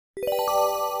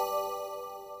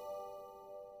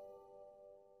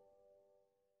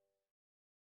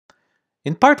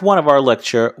In part one of our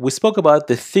lecture, we spoke about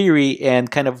the theory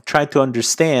and kind of tried to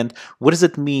understand what does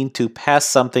it mean to pass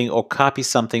something or copy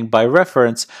something by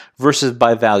reference versus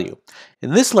by value.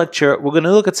 In this lecture, we're going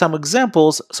to look at some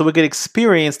examples so we can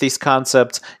experience these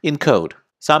concepts in code.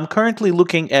 So I'm currently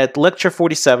looking at lecture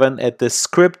 47 at the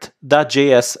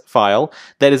script.js file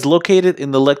that is located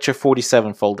in the lecture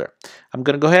 47 folder. I'm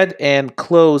going to go ahead and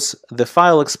close the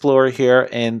file explorer here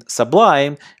in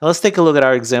Sublime, and let's take a look at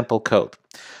our example code.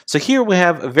 So here we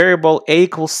have a variable a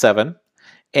equals 7,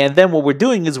 and then what we're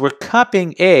doing is we're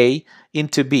copying a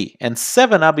into b, and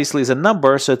 7 obviously is a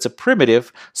number, so it's a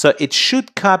primitive, so it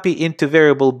should copy into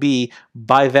variable b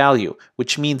by value,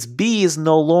 which means b is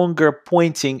no longer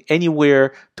pointing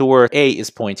anywhere to where a is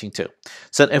pointing to.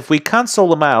 So if we console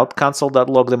them out,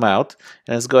 console.log them out,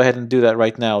 and let's go ahead and do that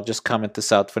right now, just comment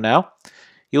this out for now,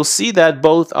 you'll see that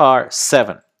both are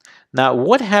 7. Now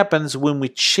what happens when we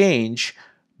change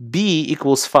b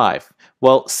equals 5?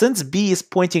 Well, since b is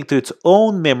pointing to its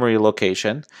own memory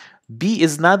location, b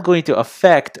is not going to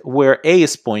affect where a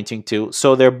is pointing to,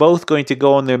 so they're both going to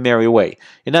go on their merry way.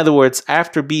 In other words,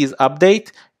 after b's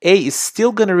update, a is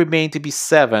still going to remain to be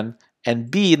 7,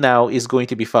 and b now is going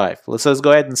to be 5. Let's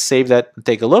go ahead and save that and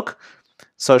take a look.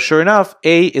 So sure enough,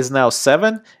 a is now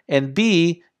 7, and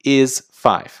b is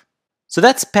 5. So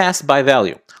that's passed by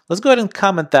value. Let's go ahead and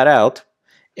comment that out.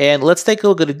 And let's take a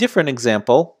look at a different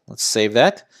example. Let's save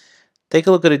that. Take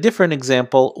a look at a different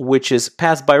example, which is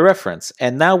passed by reference.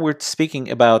 And now we're speaking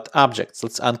about objects.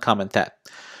 Let's uncomment that.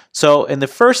 So in the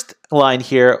first line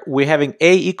here, we're having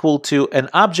a equal to an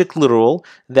object literal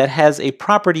that has a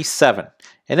property 7.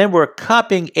 And then we're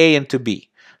copying a into b.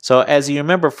 So as you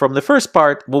remember from the first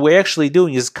part, what we're actually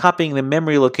doing is copying the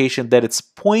memory location that it's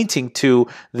pointing to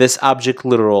this object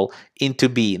literal into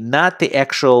b, not the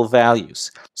actual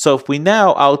values. So if we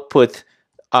now output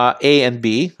a and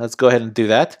b, let's go ahead and do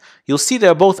that, you'll see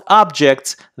they're both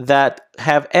objects that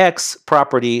have x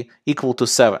property equal to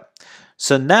 7.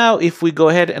 So now if we go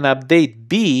ahead and update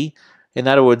b, in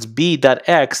other words,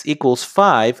 b.x equals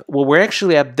 5, what we're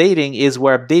actually updating is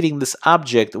we're updating this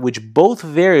object which both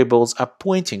variables are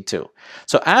pointing to.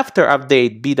 So after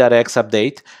update b.x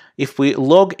update, if we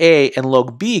log a and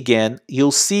log b again,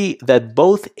 you'll see that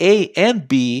both a and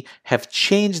b have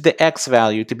changed the x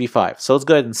value to be 5. So let's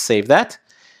go ahead and save that.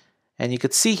 And you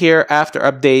can see here after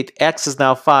update, x is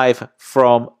now 5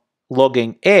 from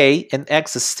logging a, and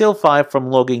x is still 5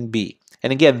 from logging b.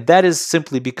 And again, that is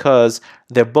simply because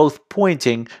they're both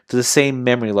pointing to the same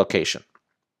memory location.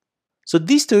 So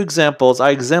these two examples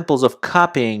are examples of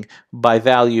copying by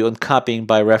value and copying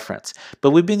by reference.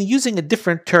 But we've been using a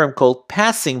different term called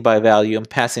passing by value and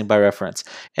passing by reference.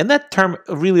 And that term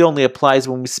really only applies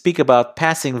when we speak about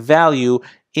passing value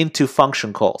into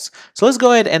function calls. So let's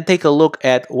go ahead and take a look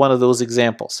at one of those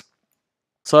examples.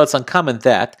 So let's uncomment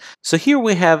that. So here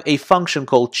we have a function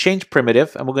called change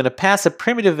primitive, and we're going to pass a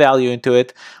primitive value into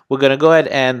it. We're going to go ahead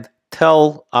and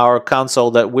tell our console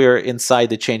that we're inside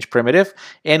the change primitive,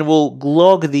 and we'll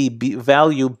log the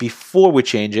value before we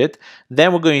change it.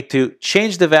 Then we're going to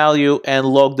change the value and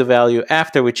log the value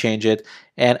after we change it.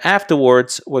 And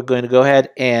afterwards, we're going to go ahead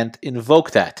and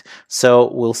invoke that.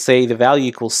 So we'll say the value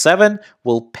equals 7.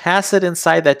 We'll pass it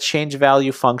inside that change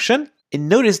value function. And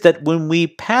notice that when we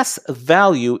pass a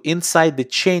value inside the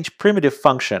change primitive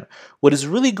function, what is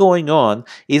really going on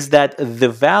is that the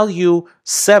value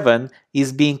 7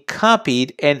 is being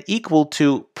copied and equal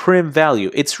to prim value.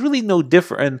 It's really no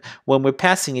different when we're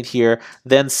passing it here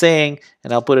than saying,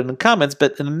 and I'll put it in the comments,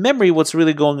 but in memory what's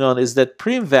really going on is that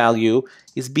prim value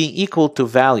is being equal to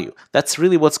value. That's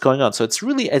really what's going on. So it's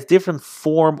really a different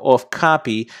form of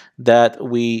copy that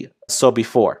we saw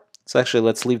before. So actually,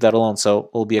 let's leave that alone, so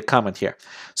it will be a comment here.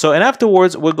 So, and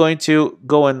afterwards, we're going to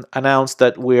go and announce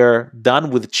that we're done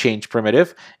with the change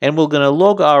primitive, and we're going to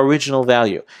log our original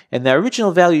value. And the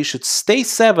original value should stay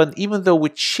 7, even though we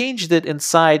changed it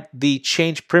inside the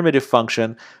change primitive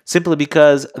function, simply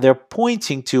because they're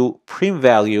pointing to prim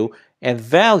value, and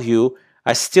value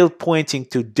are still pointing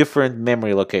to different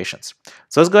memory locations.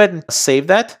 So let's go ahead and save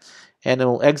that. And it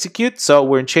will execute. So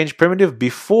we're in change primitive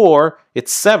before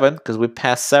it's 7, because we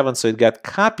passed 7, so it got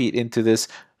copied into this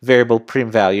variable prim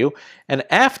value. And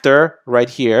after, right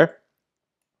here,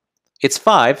 it's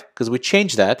 5, because we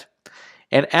changed that.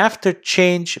 And after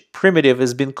change primitive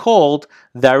has been called,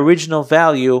 the original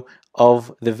value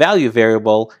of the value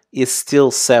variable is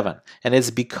still 7. And it's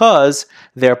because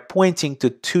they're pointing to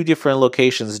two different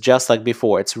locations just like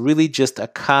before. It's really just a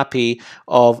copy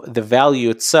of the value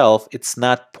itself. It's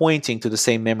not pointing to the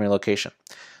same memory location.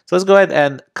 So So let's go ahead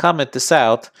and comment this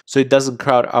out so it doesn't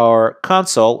crowd our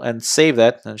console, and save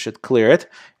that, and it should clear it.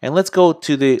 And let's go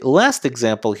to the last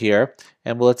example here,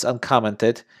 and let's uncomment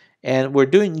it. And we're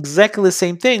doing exactly the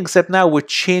same thing, except now we're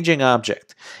changing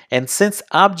object. And since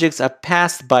objects are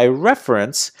passed by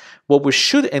reference, what we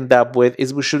should end up with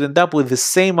is we should end up with the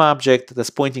same object that's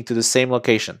pointing to the same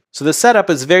location. So the setup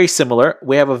is very similar.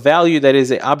 We have a value that is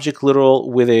an object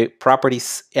literal with a property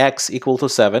x equal to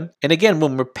 7. And again,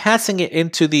 when we're passing it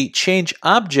into the change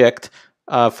object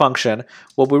function,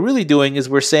 what we're really doing is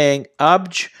we're saying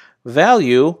obj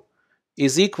value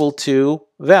is equal to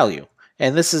value.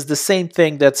 And this is the same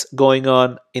thing that's going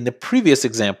on in the previous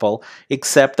example,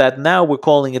 except that now we're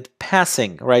calling it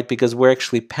passing, right? Because we're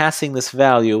actually passing this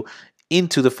value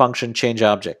into the function change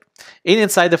object.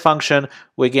 Inside the function,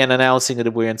 we're again announcing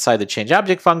that we're inside the change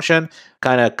object function,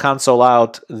 kind of console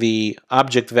out the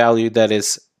object value that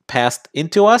is passed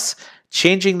into us,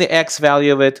 changing the x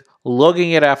value of it, logging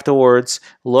it afterwards,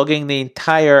 logging the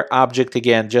entire object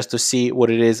again just to see what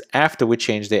it is after we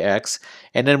change the x.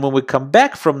 And then when we come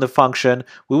back from the function,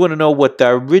 we want to know what the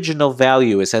original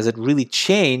value is. Has it really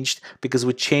changed because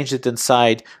we changed it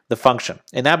inside the function?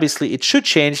 And obviously it should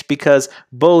change because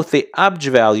both the obj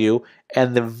value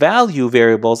and the value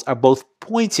variables are both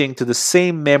pointing to the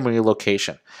same memory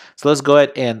location. So let's go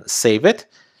ahead and save it.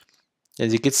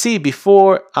 As you can see,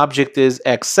 before object is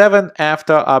x7,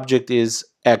 after object is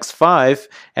x5,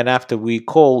 and after we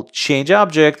call change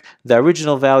object, the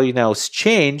original value now is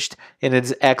changed and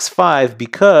it's x5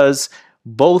 because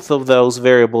both of those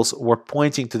variables were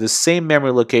pointing to the same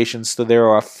memory locations, so they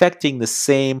are affecting the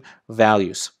same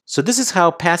values. So this is how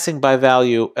passing by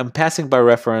value and passing by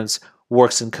reference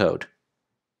works in code.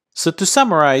 So to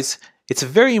summarize, it's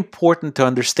very important to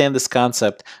understand this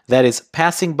concept, that is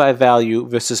passing by value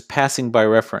versus passing by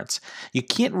reference. You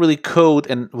can't really code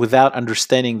without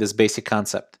understanding this basic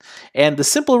concept. And the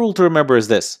simple rule to remember is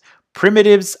this: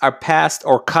 primitives are passed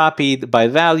or copied by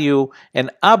value,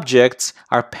 and objects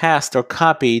are passed or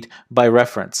copied by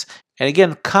reference. And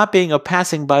again, copying or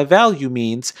passing by value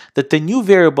means that the new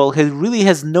variable really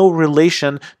has no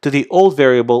relation to the old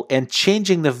variable, and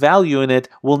changing the value in it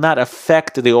will not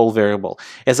affect the old variable.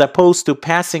 As opposed to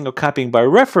passing or copying by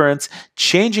reference,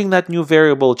 changing that new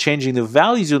variable, changing the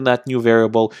values in that new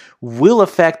variable will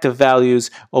affect the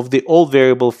values of the old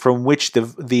variable from which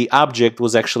the object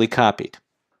was actually copied.